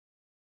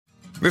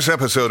This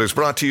episode is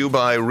brought to you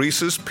by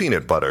Reese's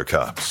Peanut Butter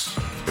Cups.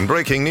 In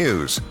breaking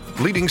news,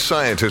 leading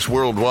scientists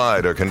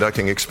worldwide are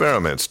conducting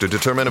experiments to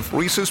determine if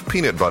Reese's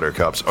Peanut Butter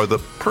Cups are the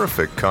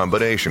perfect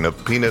combination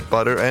of peanut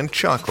butter and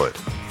chocolate.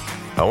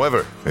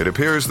 However, it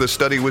appears the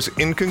study was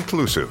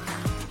inconclusive,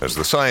 as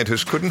the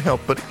scientists couldn't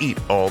help but eat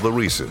all the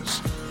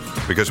Reese's.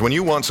 Because when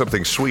you want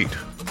something sweet,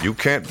 you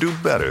can't do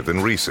better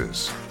than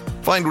Reese's.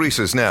 Find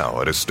Reese's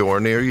now at a store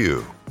near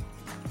you.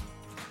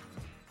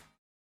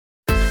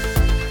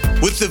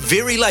 With the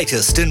very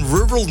latest in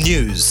rural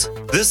news,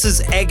 this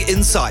is Ag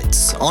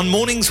Insights on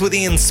Mornings with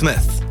Ian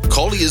Smith.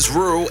 Collier's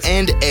Rural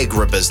and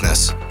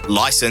Agribusiness.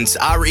 Licence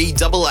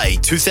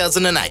REAA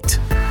 2008.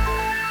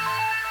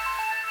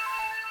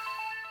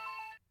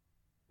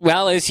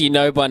 Well, as you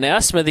know by now,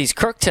 Smithy's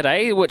crook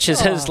today, which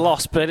is his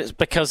loss, but it's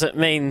because it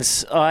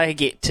means I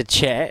get to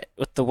chat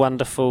with the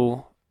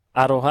wonderful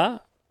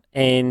Aroha,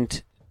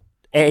 and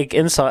Ag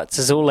Insights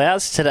is all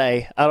ours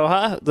today.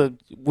 Aroha, the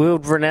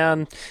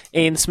world-renowned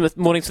Ian Smith,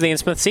 Mornings with Ian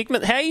Smith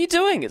segment. How are you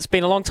doing? It's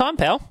been a long time,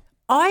 pal.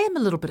 I am a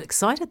little bit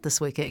excited this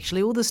week,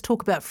 actually. All this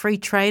talk about free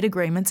trade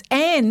agreements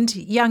and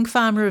Young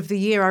Farmer of the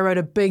Year. I wrote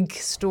a big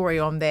story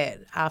on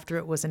that after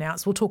it was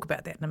announced. We'll talk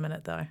about that in a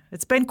minute, though.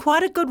 It's been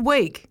quite a good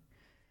week,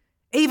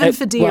 even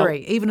for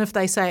dairy, even if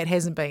they say it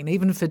hasn't been,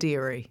 even for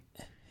dairy.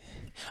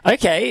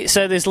 Okay,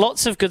 so there's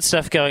lots of good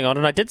stuff going on,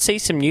 and I did see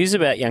some news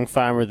about Young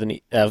Farmer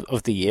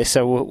of the Year,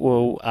 so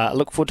we'll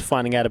look forward to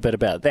finding out a bit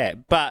about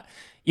that. But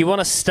you want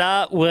to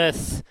start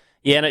with,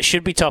 and it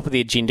should be top of the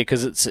agenda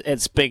because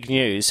it's big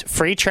news,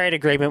 free trade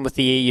agreement with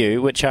the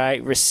EU, which I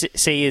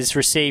see has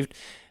received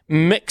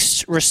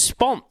mixed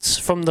response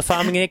from the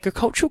farming and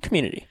agricultural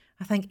community.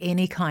 I think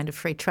any kind of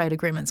free trade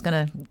agreement is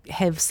going to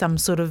have some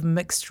sort of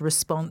mixed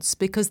response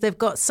because they've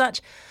got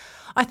such...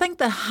 I think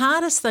the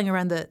hardest thing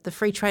around the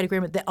free trade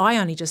agreement that I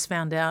only just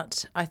found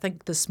out, I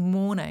think this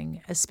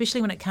morning,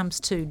 especially when it comes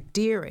to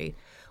dairy,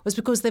 was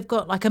because they've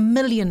got like a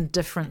million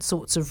different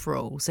sorts of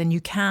rules and you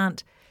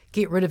can't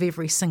get rid of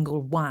every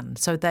single one.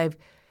 So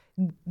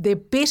they're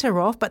better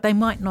off, but they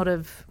might not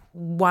have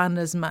won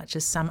as much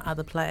as some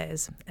other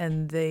players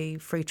in the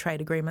free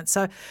trade agreement.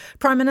 So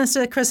Prime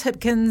Minister Chris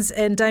Hipkins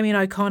and Damien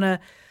O'Connor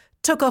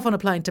took off on a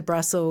plane to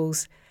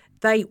Brussels.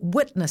 They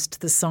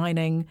witnessed the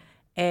signing,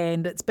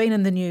 and it's been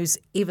in the news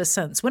ever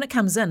since. When it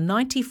comes in,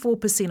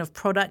 94% of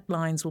product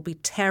lines will be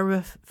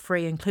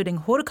tariff-free, including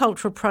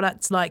horticultural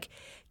products like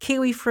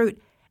kiwi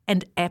fruit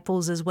and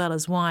apples, as well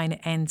as wine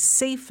and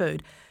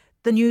seafood.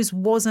 The news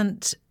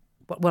wasn't,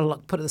 well,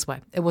 look, put it this way,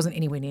 it wasn't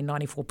anywhere near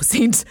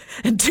 94%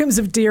 in terms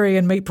of dairy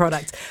and meat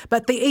products.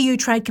 But the EU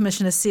Trade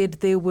Commissioner said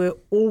there were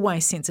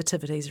always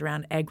sensitivities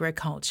around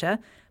agriculture,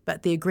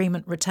 but the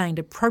agreement retained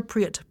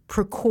appropriate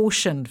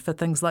precaution for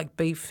things like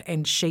beef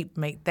and sheep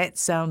meat. That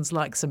sounds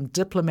like some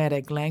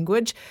diplomatic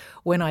language.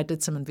 When I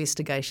did some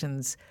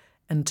investigations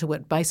into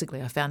it,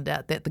 basically I found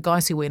out that the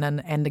guys who went in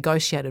and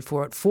negotiated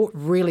for it fought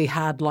really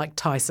hard like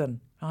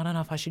Tyson. I don't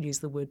know if I should use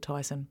the word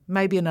Tyson.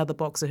 Maybe another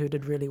boxer who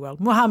did really well,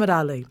 Muhammad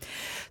Ali.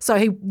 So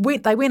they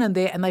went in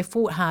there and they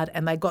fought hard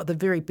and they got the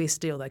very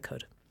best deal they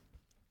could.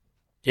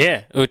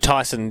 Yeah,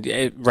 Tyson,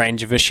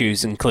 range of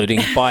issues, including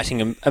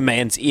biting a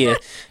man's ear,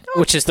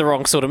 which is the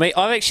wrong sort of meat.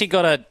 I've actually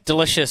got a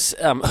delicious,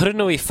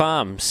 Huranui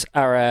Farms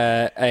are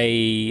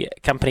a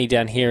company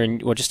down here,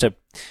 just a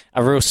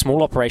real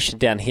small operation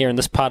down here in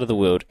this part of the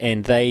world,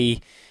 and they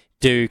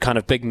do kind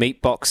of big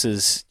meat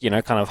boxes,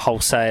 kind of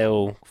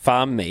wholesale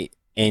farm meat,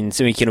 and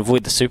so we can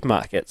avoid the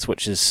supermarkets,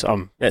 which is,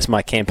 that's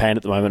my campaign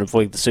at the moment,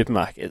 avoid the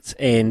supermarkets,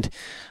 and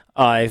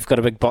I've got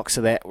a big box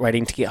of that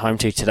waiting to get home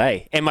to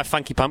today. And my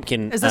funky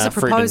pumpkin is this a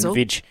fruit proposal? and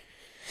veg.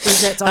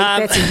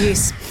 That's a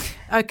yes.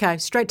 Okay,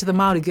 straight to the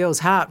Māori girl's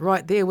heart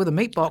right there with a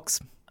meat box.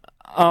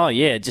 Oh,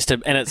 yeah,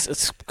 and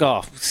it's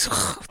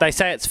they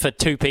say it's for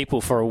two people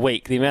for a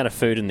week, the amount of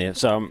food in there,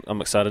 so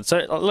I'm excited.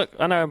 So, look,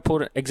 I know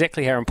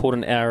exactly how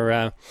important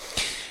our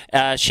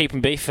sheep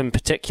and beef in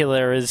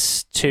particular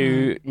is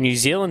to New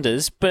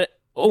Zealanders, but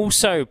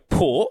also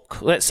pork.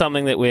 That's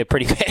something that we're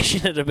pretty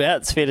passionate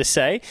about, it's fair to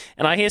say.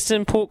 And I hear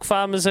some pork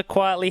farmers are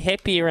quietly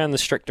happy around the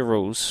stricter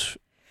rules.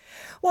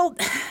 Well,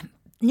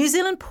 New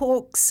Zealand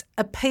porks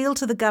appeal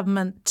to the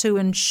government to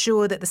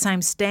ensure that the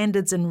same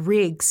standards and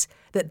regs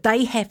that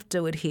they have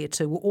to adhere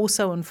to were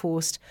also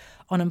enforced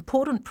on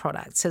important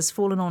products has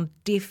fallen on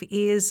deaf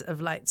ears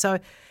of late. So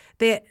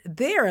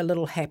they're a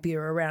little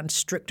happier around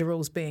stricter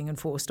rules being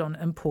enforced on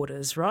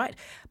importers, right?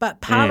 But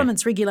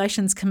Parliament's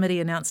Regulations Committee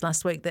announced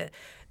last week that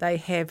they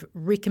have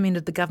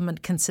recommended the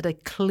government consider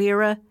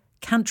clearer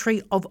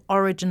country of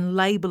origin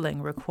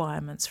labelling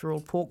requirements for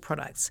all pork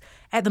products.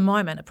 At the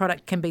moment, a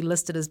product can be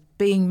listed as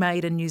being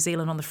made in New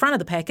Zealand on the front of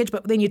the package,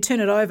 but then you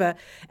turn it over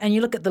and you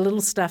look at the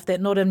little stuff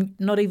that not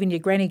even your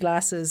granny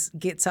glasses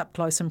gets up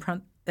close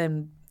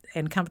and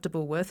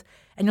comfortable with,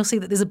 and you'll see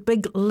that there's a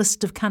big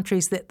list of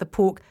countries that the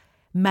pork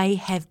may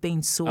have been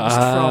sourced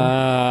from.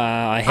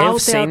 I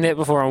have seen that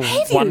before and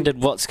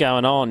wondered what's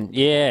going on.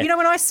 Yeah.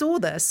 When I saw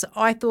this,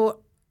 I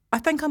thought, I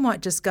think I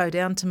might just go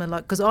down to my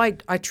because I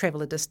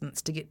travel a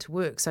distance to get to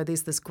work. So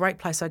there's this great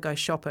place I go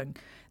shopping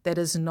that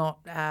is not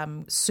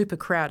super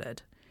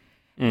crowded.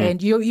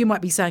 And you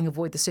might be saying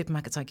avoid the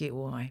supermarkets, I get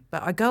why.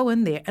 But I go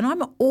in there and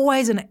I'm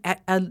always an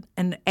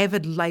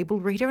avid label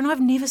reader and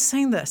I've never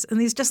seen this. And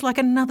there's just like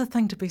another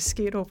thing to be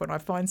scared of when I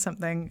find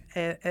something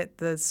at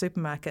the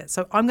supermarket.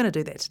 So I'm going to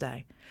do that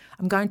today.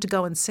 I'm going to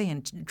go and see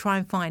and try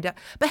and find out.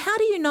 But how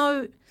do you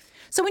know?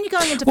 So when you're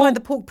going in to find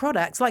the pork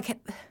products, like,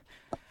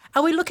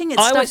 are we looking at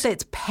stuff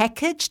that's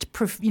packaged,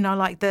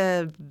 like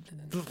the...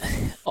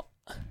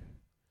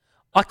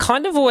 I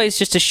kind of always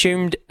just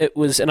assumed it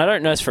was, and I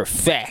don't know this for a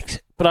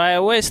fact, but I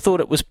always thought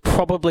it was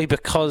probably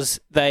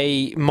because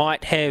they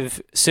might have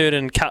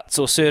certain cuts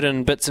or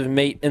certain bits of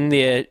meat in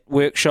their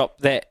workshop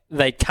that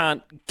they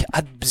can't,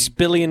 a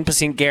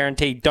billion%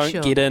 guarantee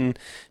don't get in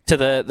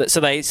to so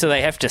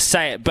they have to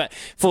say it. But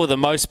for the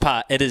most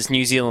part, it is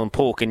New Zealand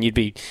pork, and you'd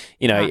be,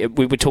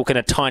 we were talking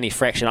a tiny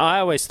fraction. I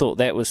always thought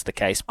that was the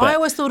case. But I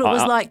always thought it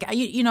was like,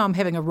 I'm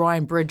having a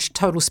Ryan Bridge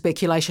total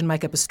speculation,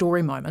 make up a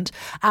story moment,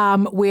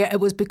 where it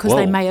was because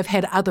they may have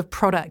had other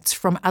products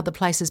from other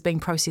places being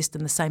processed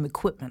in the same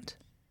equipment,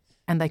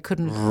 and they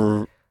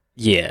couldn't.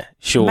 Yeah,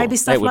 sure. Maybe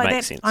stuff that would like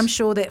make that. Sense. I'm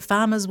sure that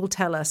farmers will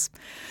tell us.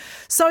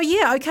 So,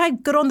 okay,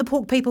 good on the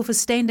pork people for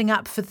standing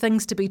up for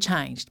things to be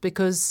changed,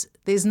 because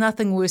there's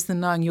nothing worse than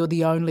knowing you're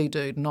the only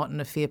dude not in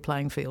a fair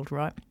playing field,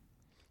 right?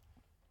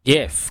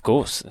 Yeah, of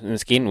course. And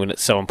again, when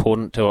it's so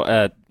important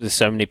to there's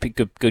so many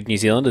good New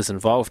Zealanders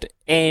involved.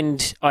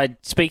 And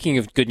speaking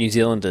of good New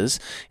Zealanders,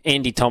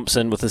 Andy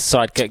Thompson with his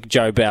sidekick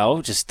Joe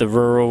Bell, just the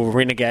rural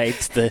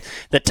renegades, the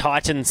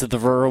titans of the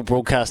rural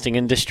broadcasting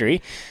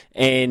industry.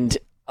 And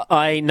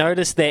I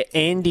noticed that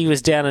Andy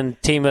was down in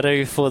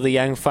Timaru for the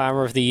Young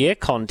Farmer of the Year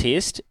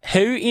contest.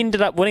 Who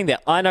ended up winning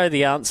that? I know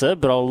the answer,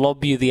 but I'll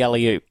lob you the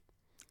alley-oop.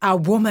 A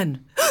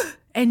woman.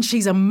 And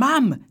she's a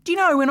mum. Do you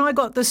know, when I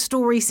got the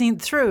story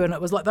sent through and it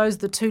was like those are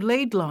the two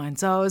lead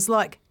lines, I was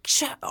like,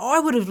 I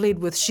would have led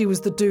with she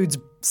was the dude's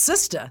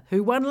sister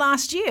who won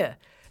last year.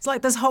 It's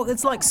like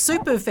it's like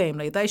super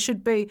family. They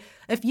should be,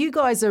 if you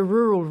guys are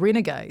rural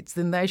renegades,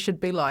 then they should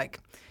be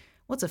like,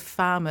 what's a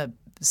farmer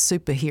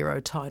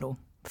superhero title?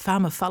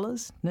 Farmer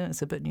Fellas? No,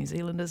 it's a bit New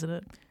Zealand, isn't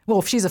it? Well,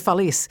 if she's a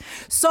felless.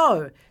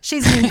 So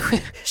she's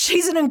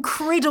an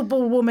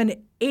incredible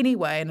woman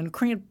anyway, an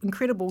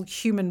incredible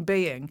human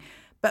being.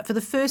 But for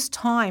the first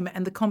time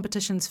in the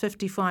competition's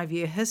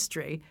 55-year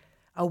history,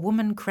 a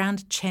woman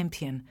crowned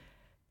champion.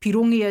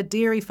 Pirongia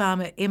dairy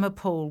farmer Emma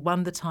Poole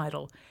won the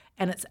title.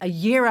 And it's a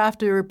year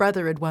after her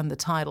brother had won the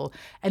title.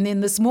 And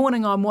then this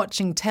morning I'm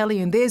watching telly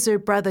and there's her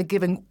brother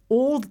giving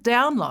all the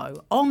down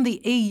low on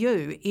the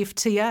EU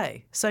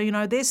FTA.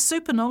 So, they're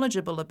super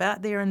knowledgeable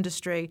about their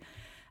industry,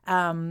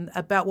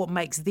 about what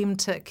makes them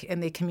tick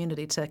and their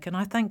community tick. And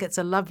I think it's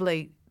a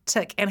lovely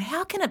tick. And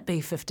how can it be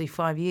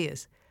 55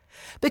 years?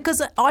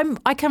 Because I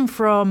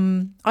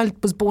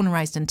was born and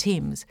raised in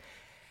Thames.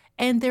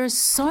 And there are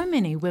so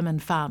many women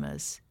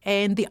farmers.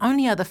 And the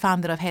only other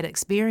farm that I've had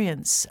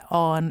experience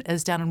on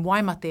is down in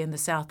Waimate in the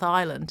South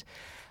Island,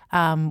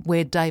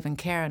 where Dave and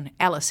Karen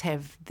Alice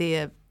have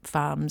their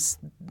farms.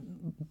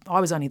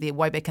 I was only there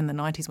way back in the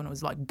 90s when it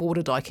was like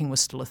border diking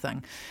was still a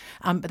thing.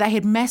 But they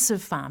had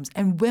massive farms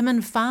and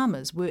women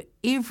farmers were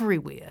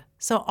everywhere.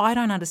 So I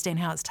don't understand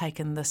how it's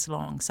taken this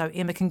long. So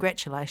Emma,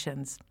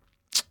 congratulations.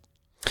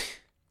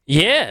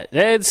 Yeah,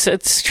 it's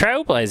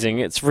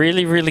trailblazing. It's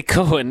really, really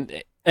cool.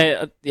 And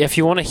if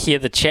you want to hear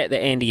the chat that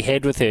Andy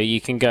had with her,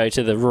 you can go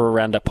to the Rural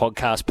Roundup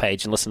podcast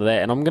page and listen to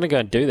that. And I'm going to go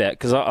and do that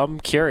because I'm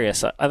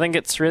curious. I think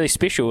it's really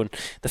special, and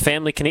the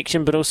family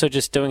connection, but also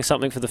just doing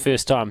something for the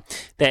first time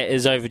that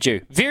is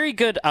overdue. Very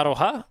good,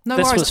 Aroha.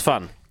 This was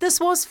fun.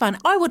 This was fun.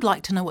 I would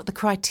like to know what the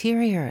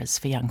criteria is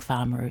for Young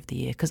Farmer of the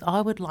Year, because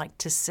I would like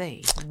to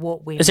see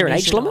what we're Is there an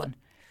age limit? On.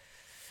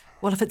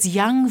 Well, if it's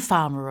Young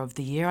Farmer of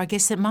the Year, I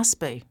guess it must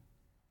be.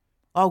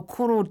 Oh,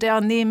 Koro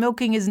down there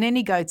milking his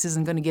nanny goats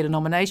isn't going to get a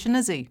nomination,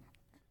 is he?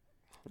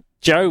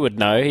 Joe would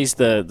know. He's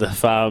the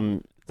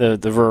farm, the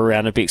rural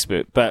roundup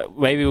expert. But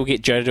maybe we'll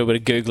get Joe to do a bit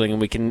of Googling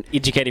and we can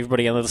educate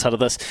everybody on the other side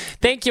of this.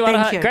 Thank you,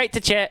 Anna. Great to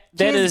chat.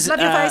 Cheers. Love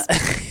your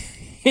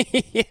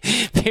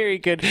face. Very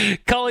good.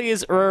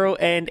 Collier's Rural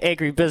and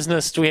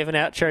Agribusiness. Do we have an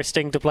outro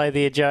sting to play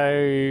there,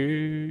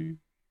 Joe?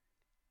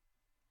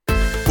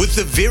 With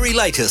the very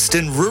latest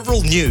in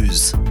rural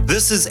news,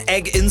 this is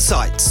Ag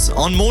Insights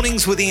on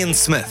Mornings with Ian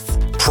Smith.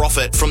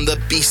 Profit from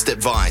the best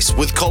advice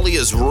with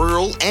Collier's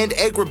Rural and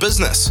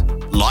Agribusiness.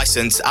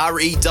 Licence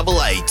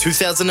REAA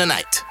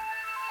 2008.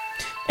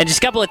 And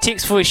just a couple of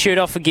texts before we shoot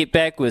off and get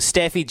back with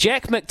Staffy.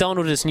 Jack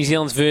McDonald is New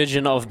Zealand's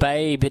version of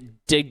Babe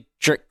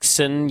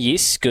Didrikson.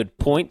 Yes, good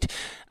point.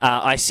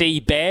 I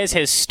see Baz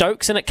has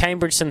Stokes in at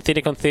Cambridge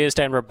Synthetic on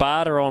Thursday and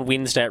Rabada on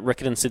Wednesday at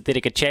Riccarton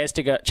Synthetic. A chance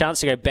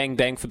to go bang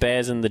bang for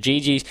Baz and the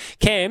GGs.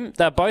 Cam,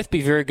 they'll both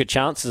be very good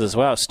chances as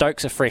well.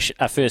 Stokes are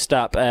first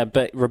up,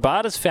 but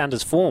Rabada's found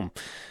his form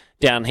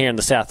down here in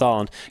the South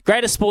Island.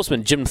 Greatest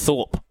sportsman, Jim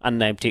Thorpe,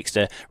 unnamed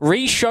texter.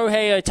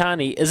 Shohei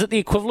Ohtani, is it the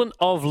equivalent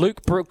of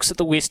Luke Brooks at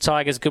the West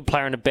Tigers, good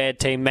player in a bad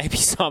team? Maybe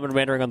Simon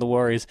Mannering on the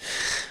Warriors.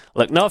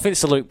 Look, no offence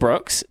to Luke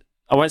Brooks.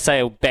 I won't say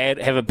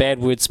have a bad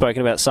word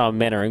spoken about Simon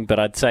Mannering, but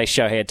I'd say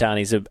Shohei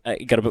Ohtani's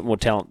got a bit more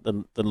talent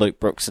than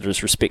Luke Brooks at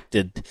his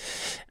respected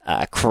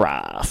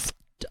craft.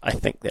 I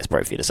think that's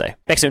probably fair to say.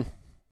 Back soon.